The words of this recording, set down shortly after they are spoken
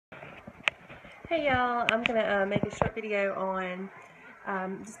Hey y'all, I'm going to make a short video on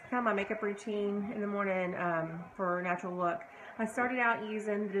just kind of my makeup routine in the morning for a natural look. I started out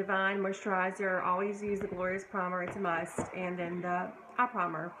using the Divine Moisturizer, always use the Glorious Primer, it's a must, and then the eye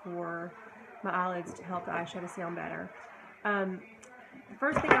primer for my eyelids to help the eyeshadow sound better. The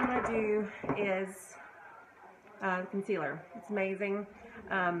first thing I'm going to do is concealer. It's amazing.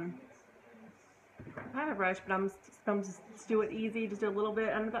 I have a brush, but I'm just do it easy, just do a little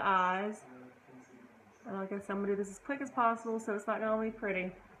bit under the eyes. I guess I'm going to do this as quick as possible so it's not going to be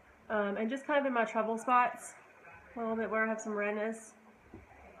pretty. And just kind of in my trouble spots, a little bit where I have some redness.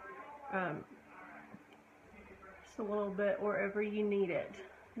 Just a little bit wherever you need it.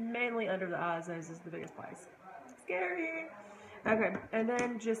 Mainly under the eyes, nose is the biggest place. Scary! Okay, and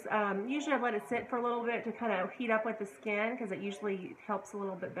then just, usually I let it sit for a little bit to kind of heat up with the skin, because it usually helps a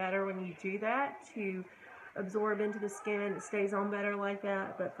little bit better when you do that, to absorb into the skin. It stays on better like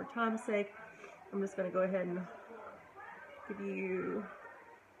that, but for time's sake, I'm just going to go ahead and give you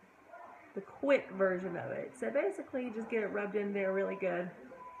the quick version of it. So basically, just get it rubbed in there really good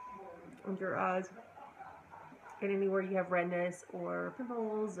under your eyes and anywhere you have redness or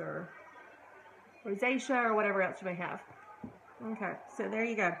pimples or rosacea or whatever else you may have. Okay, so there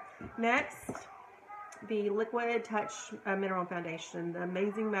you go. Next, the Liquid Touch Mineral Foundation, the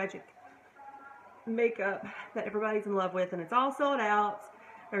amazing magic makeup that everybody's in love with, and it's all sold out.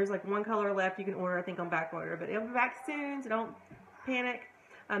 There's like one color left you can order, I think, on back order, but it'll be back soon, so don't panic.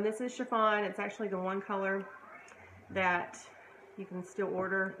 This is chiffon. It's actually the one color that you can still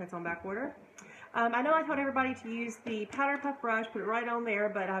order that's on back order. I know I told everybody to use the powder puff brush, put it right on there,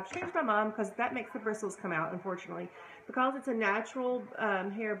 but I've changed my mind because that makes the bristles come out, unfortunately. Because it's a natural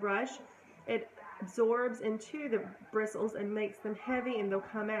hair brush, it absorbs into the bristles and makes them heavy and they'll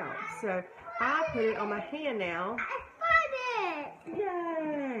come out. So I put it on my hand now.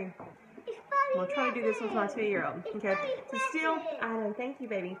 Yay! We'll try to do this with my 2-year-old. Okay, so still, thank you,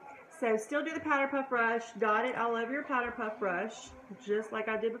 baby. So still do the powder puff brush, dot it all over your powder puff brush, just like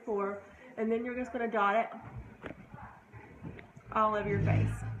I did before, and then you're just going to dot it all over your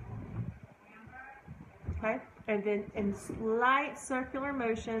face. Okay, and then in light circular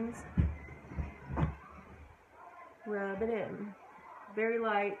motions, rub it in. Very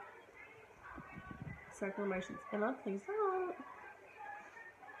light circular motions. Emma, please don't.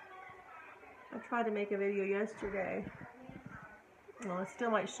 I tried to make a video yesterday. Well, I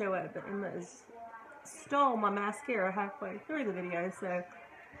still might show it, but Emma stole my mascara halfway through the video, so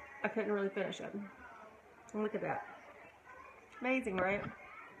I couldn't really finish it. And look at that. Amazing, right?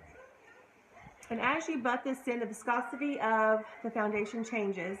 And as you butt this in, the viscosity of the foundation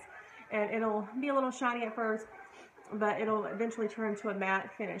changes, and it'll be a little shiny at first, but it'll eventually turn to a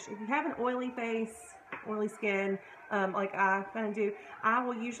matte finish. If you have an oily face, oily skin, like I kind of do, I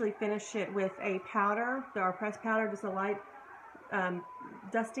will usually finish it with a powder, our pressed powder, just a light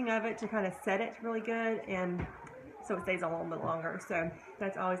dusting of it to kind of set it really good, and so it stays a little bit longer. So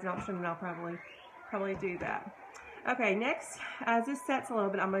that's always an option, and I'll probably do that. Okay, next, as this sets a little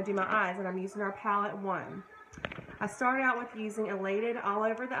bit, I'm going to do my eyes, and I'm using our palette 1. I start out with using Elated all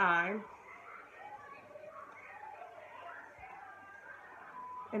over the eye.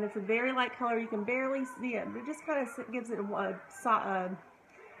 And it's a very light color. You can barely see it, but it just kind of gives it a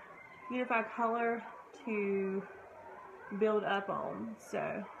unified color to build up on.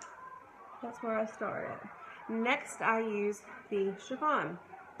 So that's where I started. Next, I use the chiffon.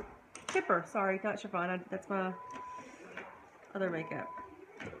 Kipper, sorry, not chiffon. That's my other makeup.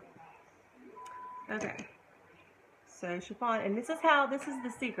 Okay. So chiffon, and this is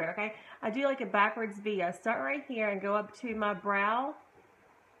the secret, okay? I do like a backwards V. I start right here and go up to my brow.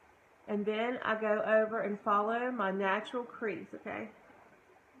 And then I go over and follow my natural crease, okay?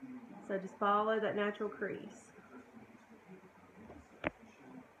 So just follow that natural crease.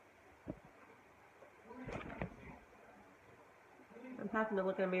 I'm having to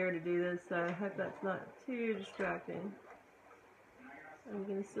look in a mirror to do this, so I hope that's not too distracting. And you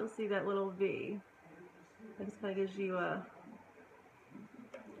can still see that little V. It just kind of gives you a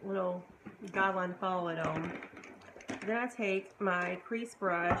little guideline to follow it on. Then I take my crease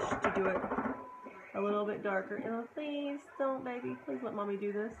brush to do it a little bit darker. And please don't, baby. Please let mommy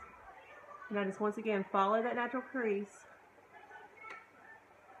do this. And I just once again follow that natural crease.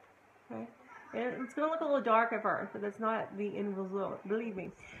 Okay. And it's going to look a little dark at first, but that's not the end result. Believe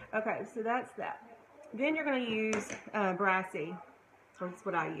me. Okay, so that's that. Then you're going to use Brassy. That's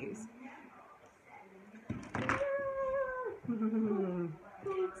what I use.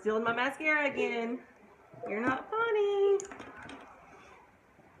 Still in my mascara again. You're not funny.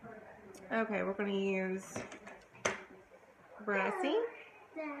 Okay, we're going to use Brassy.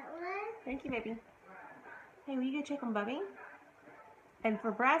 Thank you, baby. Hey, will you go check on Bubby? And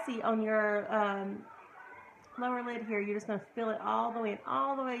for Brassy, on your lower lid here, you're just going to fill it all the way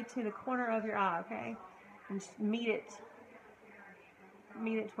to the corner of your eye, okay? And just meet it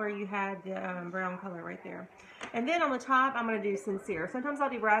to where you had the brown color right there. And then on the top, I'm going to do Sincere. Sometimes I'll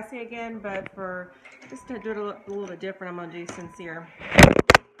do Brassy again, but for just to do it a little bit different, I'm going to do Sincere.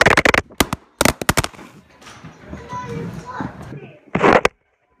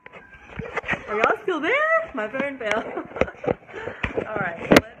 Are y'all still there? My phone fell.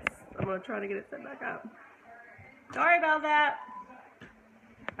 Alright, I'm going to try to get it set back up. Sorry about that.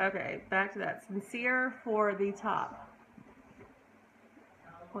 Okay, back to that. Sincere for the top.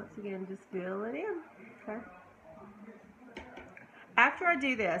 Once again, just fill it in. Okay. After I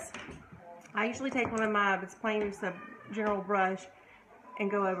do this, I usually take one of my, it's plain, just a general brush,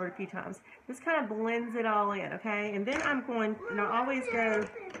 and go over it a few times. This kind of blends it all in, okay? And then I'm going, and I always go,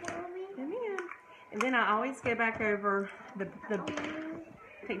 and then I always go back over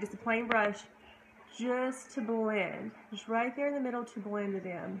take just a plain brush, just to blend, just right there in the middle to blend it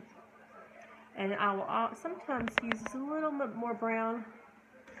in. And I will sometimes use a little bit more brown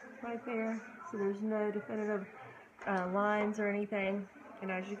right there, so there's no definitive lines or anything. And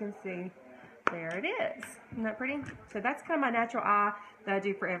as you can see, there it is. Isn't that pretty? So that's kind of my natural eye that I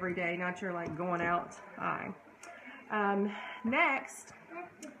do for every day, not your like going out eye. Next,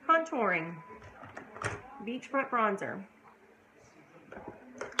 contouring. Beachfront bronzer.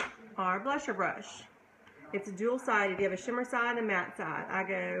 Our blusher brush. It's a dual-sided. You have a shimmer side and a matte side. I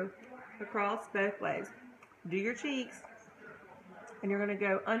go across both ways. Do your cheeks, and you're going to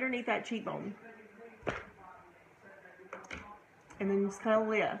go underneath that cheekbone. And then just kind of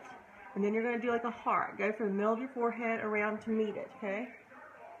lift. And then you're going to do like a heart. Go from the middle of your forehead around to meet it, okay?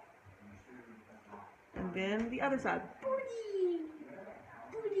 And then the other side. Woody.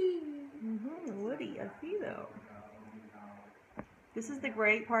 Woody, I see though. This is the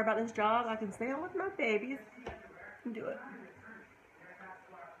great part about this job. I can stay on with my babies and do it.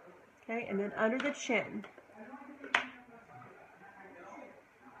 Okay, and then under the chin.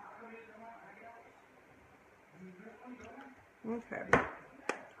 Okay.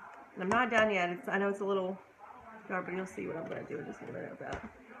 I'm not done yet. I know it's a little dark, but you'll see what I'm going to do in just a minute with that.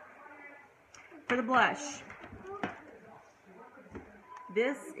 For the blush.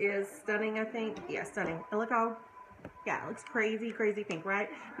 This is stunning, I think. Yeah, stunning. And look how, yeah, it looks crazy, crazy pink, right?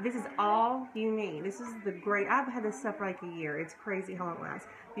 But this is all you need. This is the great, I've had this stuff for like a year. It's crazy how long it lasts.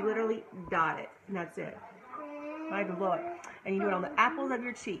 You literally dot it, and that's it. Not even blow it. And you do it on the apples of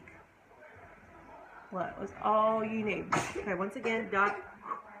your cheek. What? That's all you need. Okay, once again, dot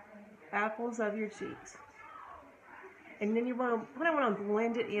apples of your cheeks. And then you want to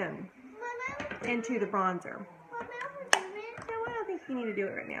blend it in into the bronzer. I don't think you need to do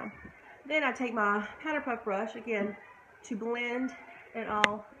it right now. Then I take my powder puff brush again to blend it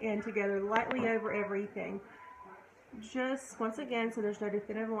all in together, lightly over everything. Just once again, so there's no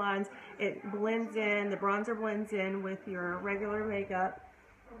definitive lines. It blends in, the bronzer blends in with your regular makeup,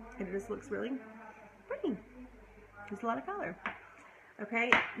 and it just looks really pretty. There's a lot of color.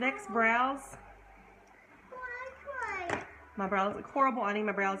 Okay, next, brows. My brows look horrible. I need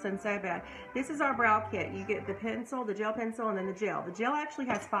my brows done so bad. This is our brow kit. You get the pencil, the gel pencil, and then the gel. The gel actually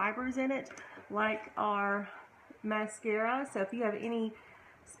has fibers in it, like our mascara. So if you have any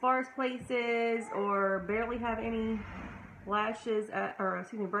sparse places or barely have any lashes,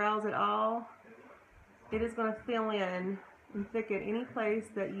 brows at all, it is going to fill in and thicken any place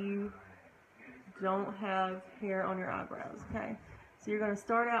that you don't have hair on your eyebrows. Okay, so you're going to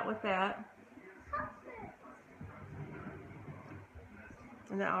start out with that.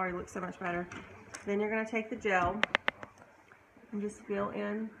 And that already looks so much better. Then you're going to take the gel and just fill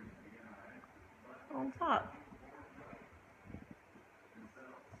in on top.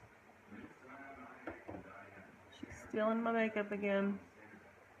 She's still in my makeup again.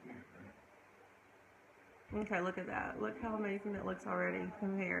 Okay, look at that. Look how amazing that looks already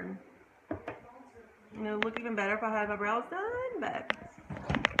compared. You know, look even better if I had my brows done, but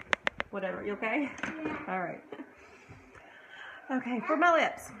whatever. You okay? Yeah. All right. Okay, for my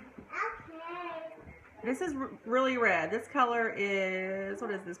lips. Okay. This is really red. This color is, what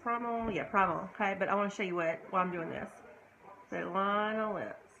is this, Primal? Yeah, Primal. Okay, but I want to show you what while I'm doing this. So, line of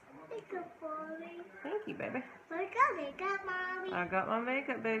lips. Thank you, baby. I got makeup, Mommy. I got my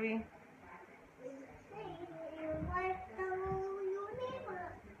makeup, baby.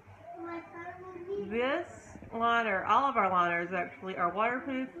 This liner, all of our liners actually are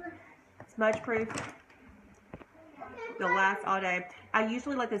waterproof, smudge proof. They'll last all day. I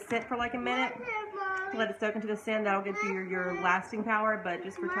usually let this sit for like a minute let it soak into the skin. That'll give you your lasting power, but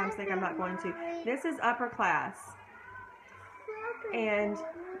just for time's sake, I'm not going to. This is Upper Class. And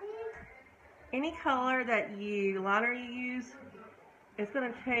any color that liner you use, it's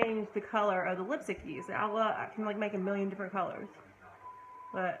going to change the color of the lipstick you use. I can like make a million different colors.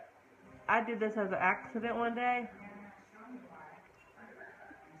 But I did this as an accident one day.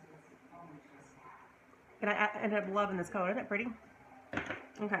 And I ended up loving this color. Isn't that pretty?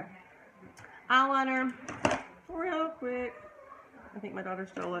 Okay. Eyeliner. Real quick. I think my daughter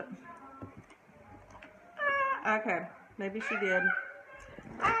stole it. Okay. Maybe she did.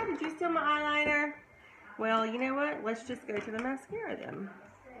 Did you steal my eyeliner? Well, you know what? Let's just go to the mascara then.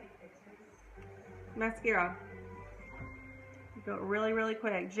 Mascara. Go really, really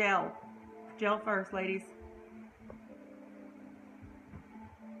quick. Gel. Gel first, ladies.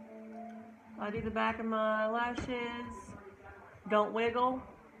 I do the back of my lashes. Don't wiggle.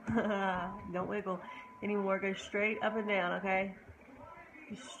 Don't wiggle anymore. Go straight up and down, okay?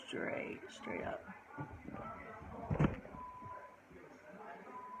 Straight up.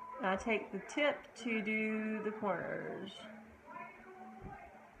 I take the tip to do the corners.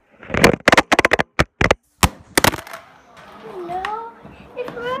 No, it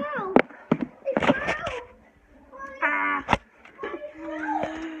broke. It broke. Ah!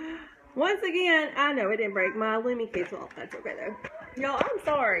 Once again, I know it didn't break. My Younique case off. That's okay though. Y'all, I'm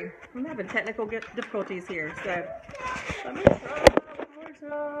sorry. I'm having technical difficulties here, so let me try one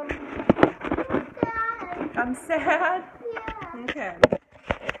more time. I'm sad. Yeah. Okay.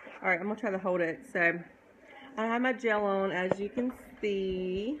 All right, I'm gonna try to hold it. So I have my gel on, as you can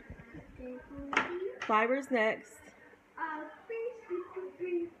see. Fibers next.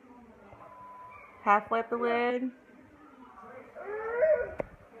 Halfway up the lid.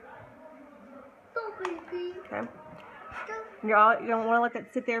 Okay. You don't want to let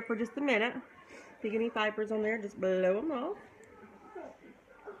that sit there for just a minute. If you get any fibers on there, just blow them off.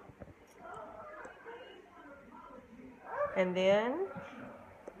 And then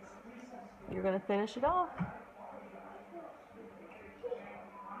you're going to finish it off.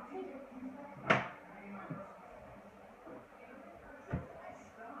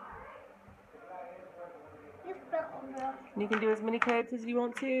 You can do as many coats as you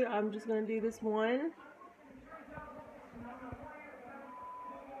want to. I'm just going to do this one.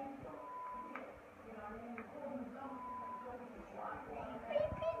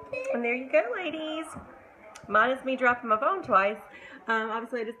 And there you go, ladies. Mine is me dropping my phone twice.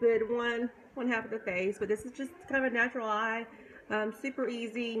 Obviously, I just did one half of the face, but this is just kind of a natural eye. Super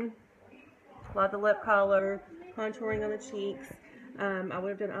easy. Love the lip color, contouring on the cheeks. I would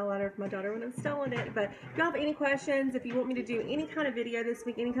have done eyeliner for my daughter when I'm stolen it. But if y'all have any questions, if you want me to do any kind of video this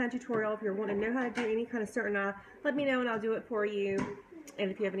week, any kind of tutorial, if you want to know how to do any kind of certain eye, let me know and I'll do it for you.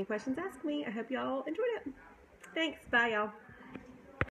 And if you have any questions, ask me. I hope y'all enjoyed it. Thanks. Bye, y'all.